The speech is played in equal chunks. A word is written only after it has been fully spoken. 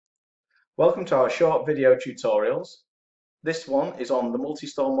Welcome to our short video tutorials. This one is on the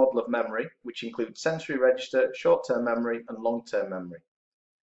multi-store model of memory, which includes sensory register, short-term memory and long-term memory.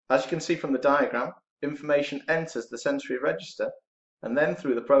 As you can see from the diagram, information enters the sensory register and then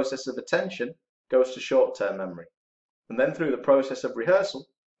through the process of attention goes to short-term memory, and then through the process of rehearsal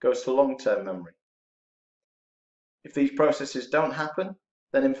goes to long-term memory. If these processes don't happen,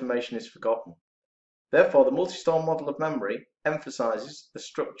 then information is forgotten. Therefore, the multi-store model of memory emphasizes the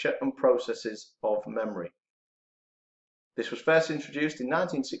structure and processes of memory. This was first introduced in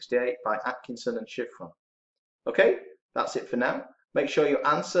 1968 by Atkinson and Shiffrin. Okay, that's it for now. Make sure you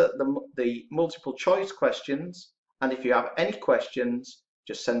answer the multiple choice questions, and if you have any questions,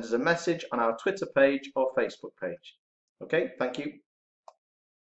 just send us a message on our Twitter page or Facebook page. Okay, thank you.